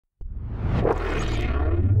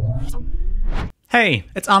Hey,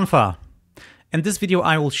 it's unfa. In this video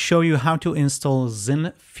I will show you how to install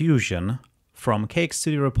Zyn-Fusion from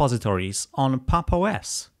KXStudio repositories on Pop!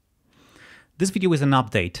 OS. This video is an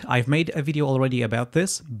update. I've made a video already about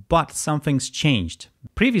this, but something's changed.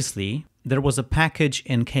 Previously, there was a package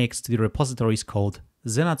in KXStudio repositories called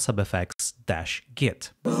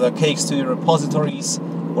zyn-fusion-git. The KXStudio repositories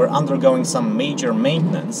were undergoing some major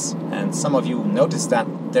maintenance, and some of you noticed that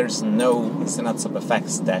there's no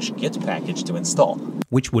zyn-fusion-git package to install,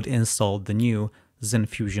 which would install the new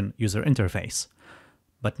Zyn-Fusion user interface.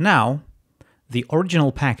 But now, the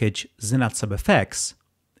original package zyn-fusion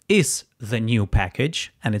is the new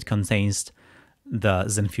package, and it contains the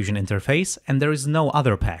Zyn-Fusion interface, and there is no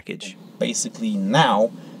other package. Basically now,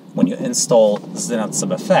 when you install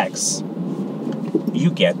zyn-fusion,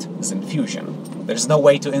 you get Zyn-Fusion. There's no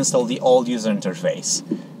way to install the old user interface,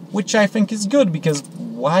 which I think is good, because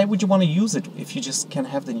why would you want to use it if you just can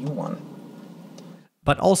have the new one?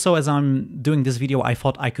 But also, as I'm doing this video, I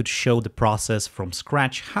thought I could show the process from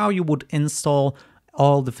scratch, how you would install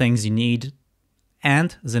all the things you need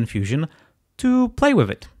and Zyn-Fusion to play with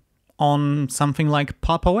it on something like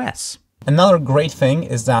Pop! OS. Another great thing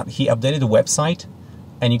is that he updated the website,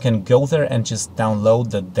 and you can go there and just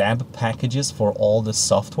download the deb packages for all the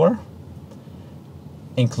software,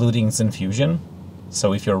 including Zyn-Fusion.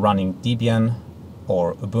 So if you're running Debian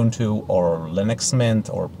or Ubuntu or Linux Mint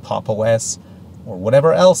or Pop! OS or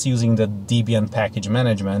whatever else using the Debian package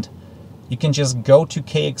management, you can just go to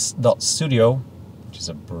KXStudio, which is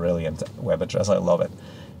a brilliant web address, I love it.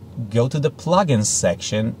 Go to the plugins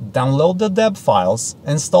section, download the deb files,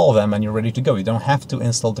 install them, and you're ready to go. You don't have to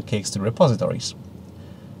install the KXStudio repositories.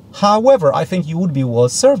 However, I think you would be well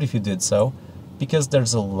served if you did so, because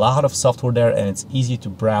there's a lot of software there and it's easy to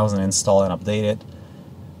browse and install and update it.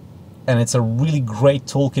 And it's a really great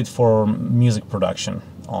toolkit for music production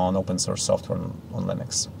on open source software on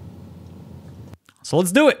Linux. So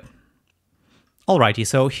let's do it! Alrighty,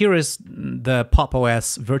 so here is the Pop!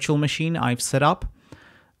 OS virtual machine I've set up.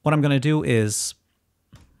 What I'm going to do is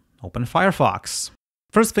open Firefox.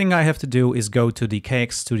 First thing I have to do is go to the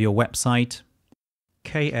KXStudio website,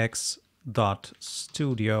 kx.studio,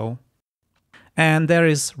 and there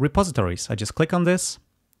is repositories. I just click on this,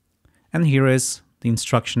 and here is the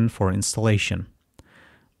instruction for installation.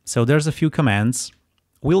 So there's a few commands.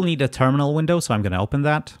 We'll need a terminal window, so I'm going to open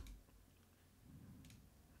that.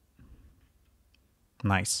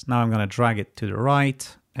 Nice. Now I'm going to drag it to the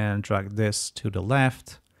right and drag this to the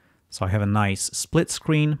left. So I have a nice split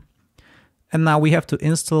screen. And now we have to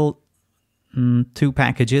install two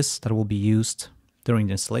packages that will be used during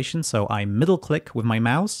the installation. So I middle click with my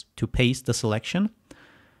mouse to paste the selection.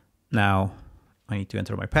 Now I need to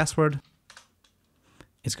enter my password.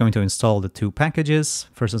 It's going to install the two packages.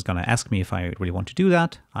 First it's going to ask me if I really want to do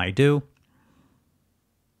that. I do.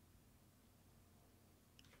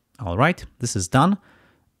 All right, this is done.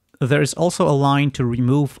 There is also a line to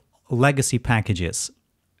remove legacy packages.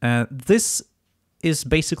 This is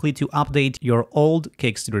basically to update your old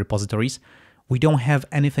KXStudio repositories. We don't have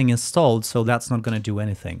anything installed, so that's not going to do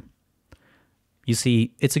anything. You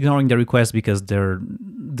see, it's ignoring the request because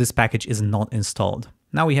this package is not installed.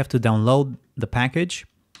 Now we have to download the package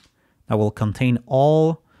that will contain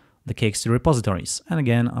all the KXStudio repositories. And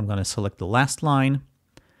again, I'm going to select the last line,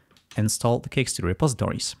 install the KXStudio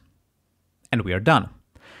repositories. And we are done.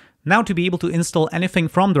 Now to be able to install anything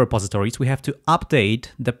from the repositories, we have to update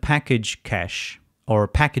the package cache or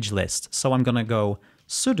package list. So I'm going to go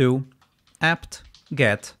sudo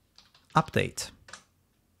apt-get update.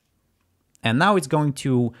 And now it's going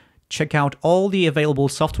to check out all the available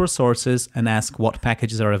software sources and ask what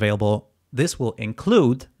packages are available. This will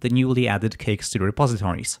include the newly added KXStudio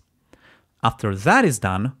repositories. After that is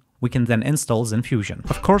done, we can then install Zyn-Fusion.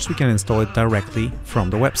 Of course, we can install it directly from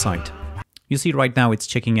the website. You see right now it's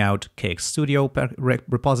checking out KXStudio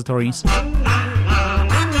repositories.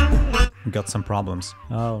 Got some problems.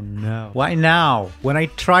 Oh no. Why now? When I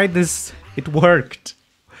tried this, it worked.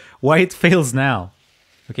 Why it fails now?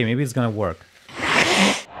 Okay, maybe it's gonna work.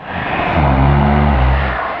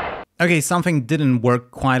 Okay, something didn't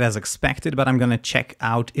work quite as expected, but I'm gonna check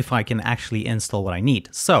out if I can actually install what I need.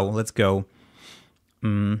 So let's go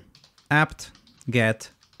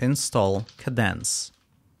apt-get install cadence,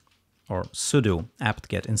 or sudo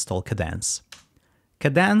apt-get install cadence.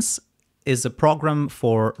 Cadence is a program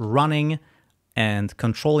for running and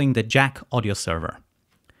controlling the Jack audio server,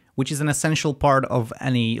 which is an essential part of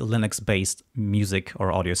any Linux-based music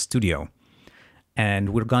or audio studio. And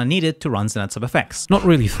we're gonna need it to run zyn-fusion. Not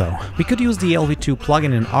really though. We could use the LV2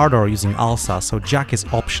 plugin in Ardor using ALSA, so Jack is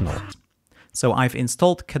optional. So I've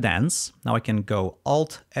installed Cadence. Now I can go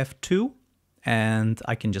Alt F2 and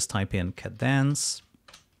I can just type in cadence.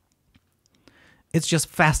 It's just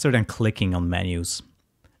faster than clicking on menus.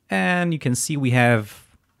 And you can see we have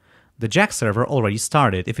the Jack server already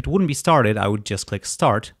started. If it wouldn't be started, I would just click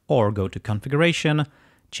Start or go to Configuration,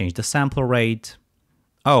 change the sampler rate.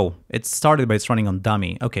 Oh, it's started, but it's running on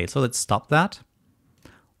dummy. Okay, so let's stop that.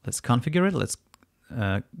 Let's configure it. Let's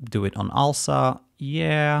do it on ALSA.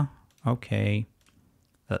 Yeah, okay.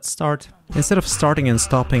 Let's start. Instead of starting and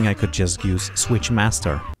stopping, I could just use switch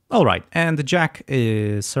master. All right, and the Jack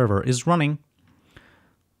server is running.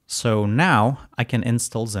 So now I can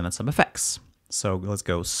install ZynSubFX. So let's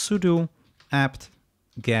go sudo apt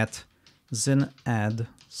get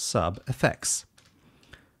ZynSubFX.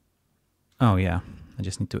 Oh yeah, I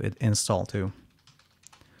just need to install too.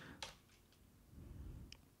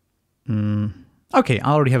 Okay,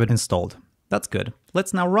 I already have it installed. That's good.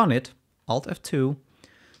 Let's now run it. Alt F2,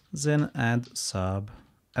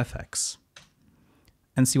 ZynSubFX,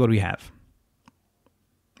 and see what we have.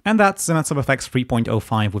 And that's ZynSubFX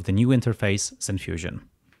 3.05 with the new interface, Zyn-Fusion.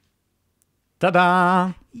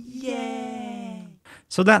 Ta-da! Yay!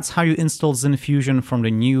 So that's how you install Zyn-Fusion from the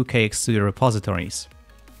new KXStudio repositories.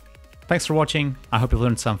 Thanks for watching. I hope you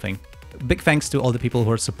learned something. Big thanks to all the people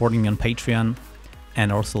who are supporting me on Patreon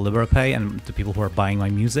and also Liberapay, and the people who are buying my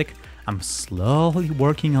music. I'm slowly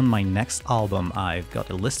working on my next album. I've got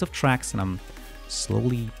a list of tracks and I'm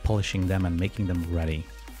slowly polishing them and making them ready.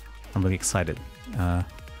 I'm really excited.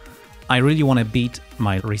 I really want to beat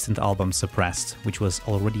my recent album Suppressed, which was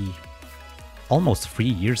already almost 3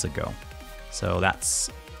 years ago. So that's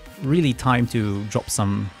really time to drop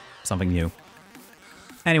something new.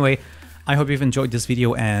 Anyway, I hope you've enjoyed this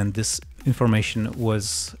video and this information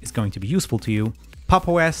is going to be useful to you.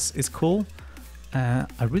 PopOS is cool.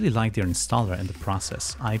 I really like their installer and the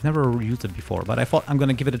process. I've never used it before, but I thought I'm going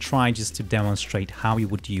to give it a try just to demonstrate how you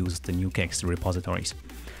would use the new KXStudio repositories.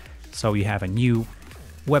 So you have a new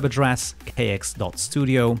web address,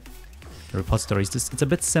 KX.studio. The repositories, it's a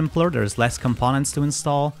bit simpler, there's less components to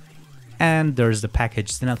install, and there's the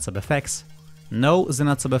package ZynSubFX. No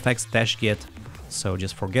ZynSubFX-git, so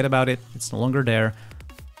just forget about it, it's no longer there.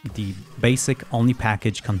 The basic only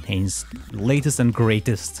package contains the latest and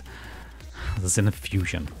greatest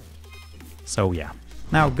Zyn-Fusion. So yeah,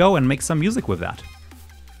 now go and make some music with that.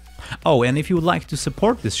 Oh, and if you would like to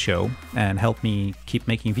support this show and help me keep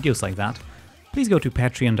making videos like that, please go to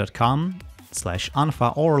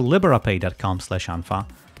patreon.com/unfa or liberapay.com/unfa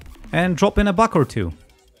and drop in $1 or $2.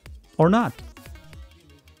 Or not.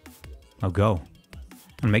 Now go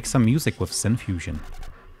and make some music with Zyn-Fusion.